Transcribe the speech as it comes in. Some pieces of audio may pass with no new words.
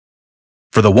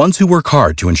For the ones who work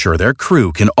hard to ensure their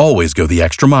crew can always go the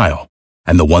extra mile,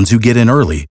 and the ones who get in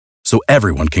early so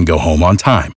everyone can go home on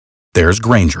time, there's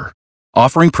Grainger,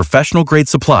 offering professional-grade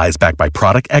supplies backed by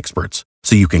product experts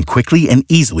so you can quickly and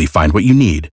easily find what you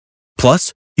need.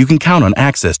 Plus, you can count on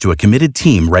access to a committed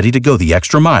team ready to go the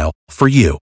extra mile for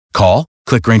you. Call,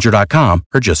 click Grainger.com,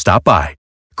 or just stop by.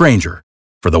 Grainger,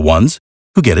 for the ones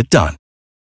who get it done.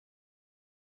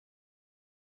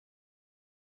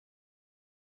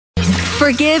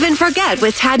 Forgive and forget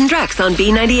with Tad and Drex on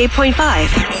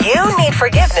B98.5. You need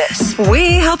forgiveness.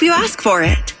 We help you ask for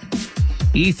it.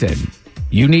 Ethan,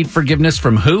 you need forgiveness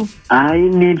from who? I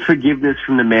need forgiveness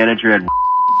from the manager at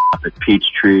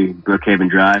Peachtree, Brookhaven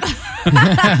Drive.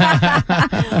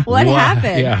 What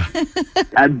happened? Yeah.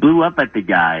 I blew up at the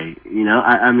guy. You know,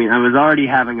 I mean, I was already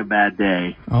having a bad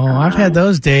day. Oh, I've had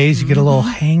those days. You get a little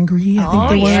hangry, I think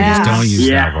the word yeah. is. Don't use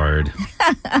that word.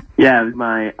 Yeah,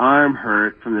 my arm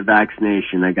hurt from the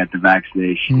vaccination. I got the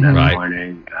vaccination that Right.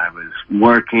 morning. I was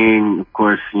working. Of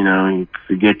course, you know, you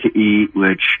forget to eat,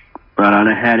 which brought on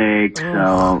a headache.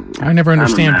 So I never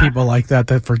understand I'm a mess. people like that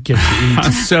forget to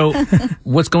eat. So,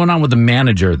 what's going on with the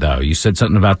manager, though? You said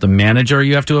something about the manager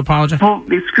you have to apologize? Well,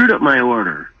 they screwed up my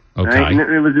order. Okay. Right? And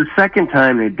it was the second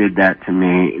time they did that to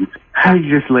me. I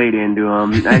just laid into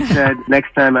them. I said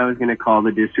next time I was going to call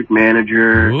the district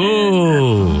manager.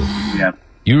 Ooh. Yep.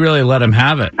 You really let him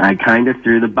have it. I kind of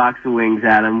threw the box of wings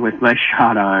at him with my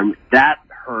shot arm. That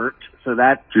hurt. So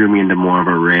that threw me into more of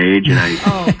a rage. And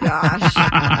Oh, gosh.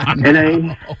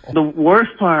 the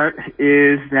worst part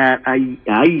is that I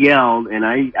yelled, and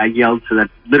I yelled so that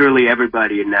literally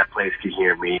everybody in that place could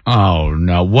hear me. Oh,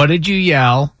 no. What did you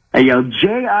yell? I yelled,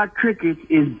 J.R. Crickets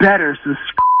is better, so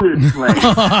screw this place.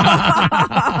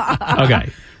 Okay.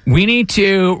 We need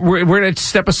to, we're going to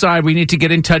step aside. We need to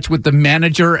get in touch with the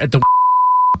manager at the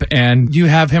and Do you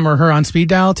have him or her on speed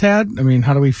dial, Tad? I mean,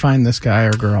 how do we find this guy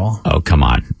or girl? oh, come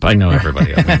on. I know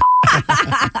everybody.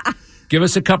 Give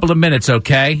us a couple of minutes,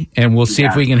 okay? And we'll see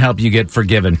if we can help you get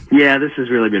forgiven. Yeah, this has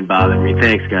really been bothering me.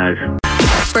 Thanks, guys.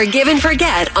 Forgive and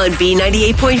forget on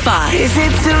B98.5. Is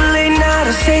it too late now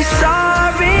to say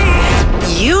sorry?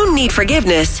 You need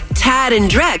forgiveness. Tad and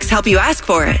Drex help you ask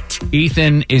for it.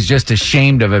 Ethan is just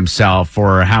ashamed of himself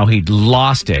for how he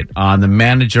lost it on the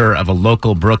manager of a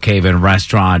local Brookhaven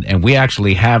restaurant. And we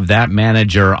actually have that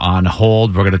manager on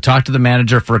hold. We're going to talk to the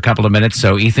manager for a couple of minutes.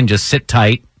 So, Ethan, just sit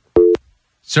tight.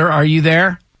 Sir, are you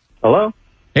there? Hello?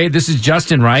 Hey, this is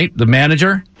Justin, right? The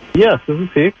manager? Yes, this is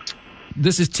he.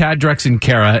 This is Tad, Drex, and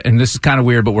Kara. And this is kind of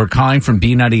weird, but we're calling from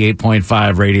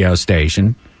B98.5 radio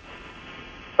station.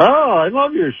 Oh, I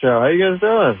love your show. How you guys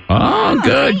doing? Oh,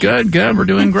 good. We're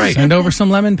doing great. Send over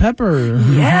some lemon pepper.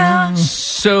 Yeah.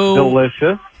 So,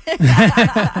 Delicious.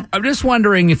 I'm just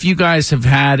wondering if you guys have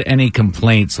had any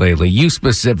complaints lately. You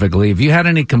specifically, have you had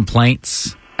any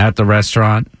complaints at the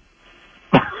restaurant?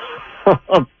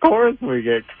 Of course we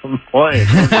get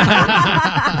complaints.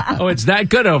 Oh, it's that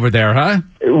good over there, huh?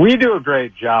 We do a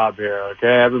great job here,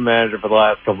 okay? I've been manager for the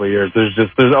last couple of years.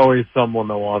 There's always someone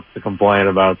that wants to complain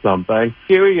about something.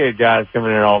 Yeah, we get guys coming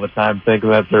here all the time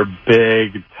thinking that they're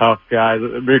big, tough guys.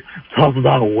 Talk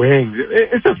about wings.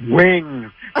 It's just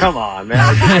wings. Come on,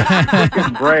 man. Take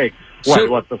a break.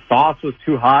 What, the sauce was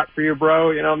too hot for you,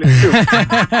 bro? You know what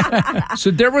I mean?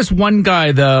 So there was one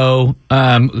guy, though,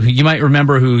 who you might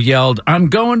remember, who yelled, "I'm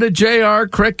going to J.R.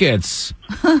 Crickets."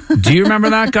 Do you remember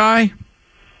that guy?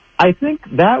 I think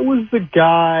that was the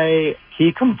guy,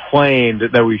 he complained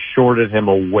that we shorted him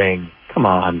a wing. Come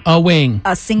on. A wing.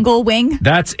 A single wing?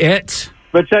 That's it?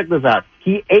 But check this out.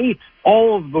 He ate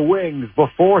all of the wings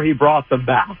before he brought them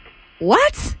back.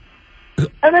 What?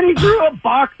 And then he threw a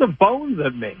box of bones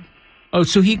at me. Oh,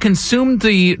 so he consumed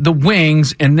the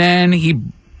wings, and then he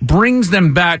brings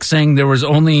them back saying there was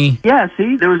only... Yeah,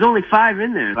 see, there was only 5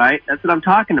 in there, right? That's what I'm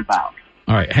talking about.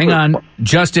 All right, hang on.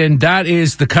 Justin, that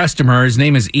is the customer. His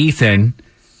name is Ethan.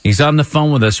 He's on the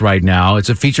phone with us right now. It's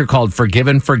a feature called Forgive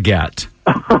and Forget.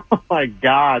 Oh, my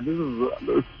God. This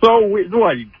is so weird.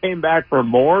 What, you came back for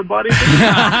more, buddy?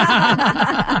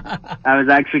 I was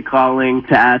actually calling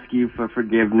to ask you for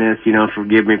forgiveness. You know,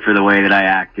 forgive me for the way that I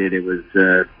acted. It was,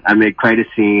 I made quite a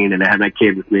scene, and I had my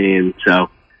kid with me, and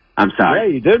so I'm sorry. Yeah,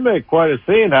 you did make quite a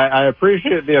scene. I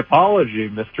appreciate the apology,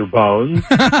 Mr. Bones.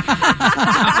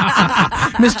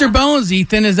 Mr. Bones,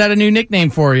 Ethan, is that a new nickname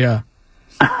for you?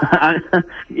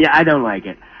 Yeah, I don't like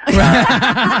it.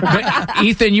 But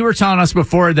Ethan, you were telling us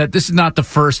before that this is not the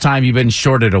first time you've been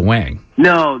shorted a wing.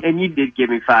 No, and you did give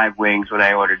me 5 wings when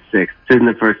I ordered 6. This isn't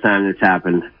the first time this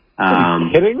happened. Are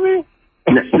you kidding me?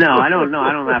 No, I don't know.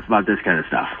 I don't laugh about this kind of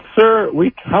stuff. Sir,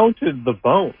 we counted the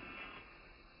bones.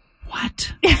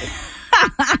 What?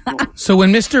 So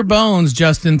when Mr. Bones,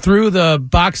 Justin, threw the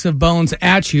box of bones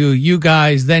at you, you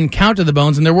guys then counted the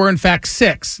bones, and there were, in fact,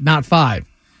 6, not 5.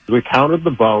 We counted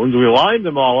the bones. We lined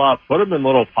them all up, put them in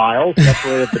little piles,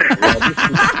 separated the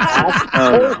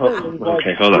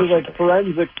Okay, hold on. It was like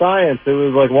forensic science. It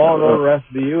was like Law and Order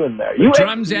SVU in there.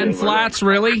 Drums and flats,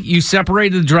 really? You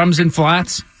separated the drums and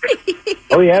flats?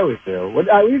 Oh, yeah, we do. What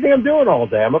do you think I'm doing all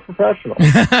day? I'm a professional.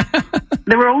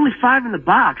 There were only 5 in the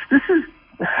box. This is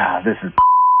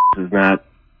not,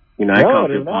 I called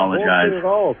to apologize. At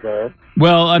all, sir.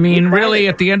 Well, I mean, really,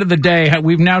 at the end of the day,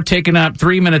 we've now taken up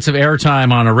 3 minutes of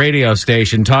airtime on a radio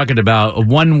station talking about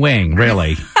one wing,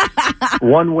 really.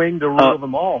 One wing to rule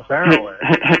them all, apparently.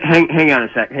 Hang on a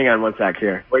sec. Hang on one sec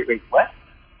here. Wait, what?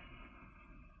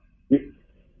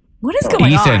 What is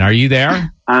going on? Ethan, are you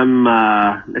there?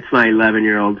 It's my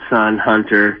 11-year-old son,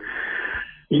 Hunter.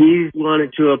 He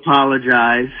wanted to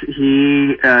apologize.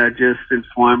 He just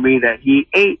informed me that he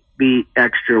ate the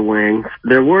extra wings.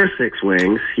 There were 6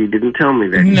 wings. He didn't tell me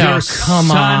that. No, Your come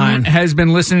son on. has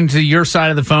been listening to your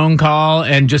side of the phone call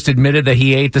and just admitted that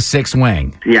he ate the 6th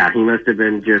wing. Yeah, he must have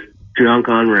been just drunk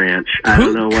on ranch. I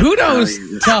don't know what Kudos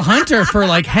to Hunter for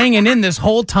hanging in this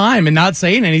whole time and not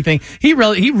saying anything. He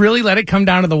really let it come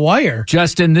down to the wire.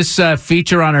 Justin, this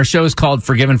feature on our show is called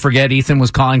Forgive and Forget. Ethan was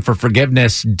calling for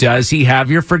forgiveness. Does he have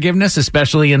your forgiveness,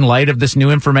 especially in light of this new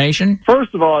information?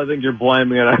 First of all, I think you're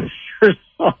blaming it on your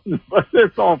son, but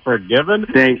it's all forgiven.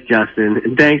 Thanks, Justin.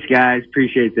 And thanks, guys.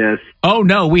 Appreciate this. Oh,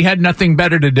 no, we had nothing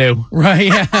better to do. Right,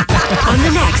 yeah. On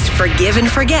the next Forgive and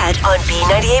Forget on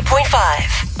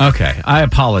B98.5. Okay, I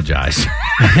apologize.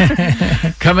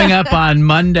 Coming up on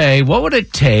Monday, what would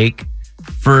it take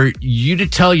for you to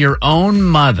tell your own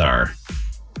mother,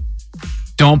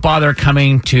 don't bother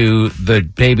coming to the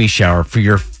baby shower for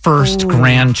your first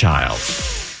grandchild?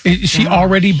 Is she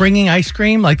already bringing ice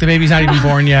cream? Like the baby's not even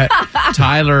born yet.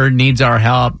 Tyler needs our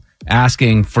help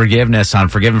asking forgiveness on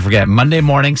Forgive and Forget. Monday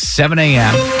morning, 7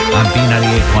 a.m. on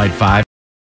B98.5.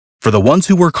 For the ones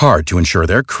who work hard to ensure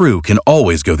their crew can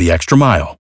always go the extra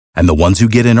mile, and the ones who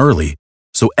get in early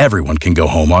so everyone can go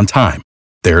home on time,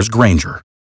 there's Grainger,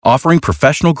 offering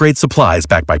professional-grade supplies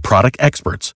backed by product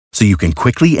experts so you can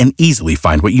quickly and easily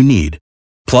find what you need.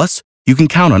 Plus, you can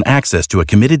count on access to a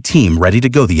committed team ready to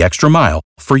go the extra mile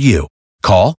for you.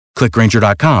 Call, click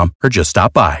Grainger.com, or just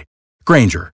stop by.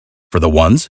 Grainger, for the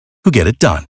ones who get it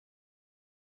done.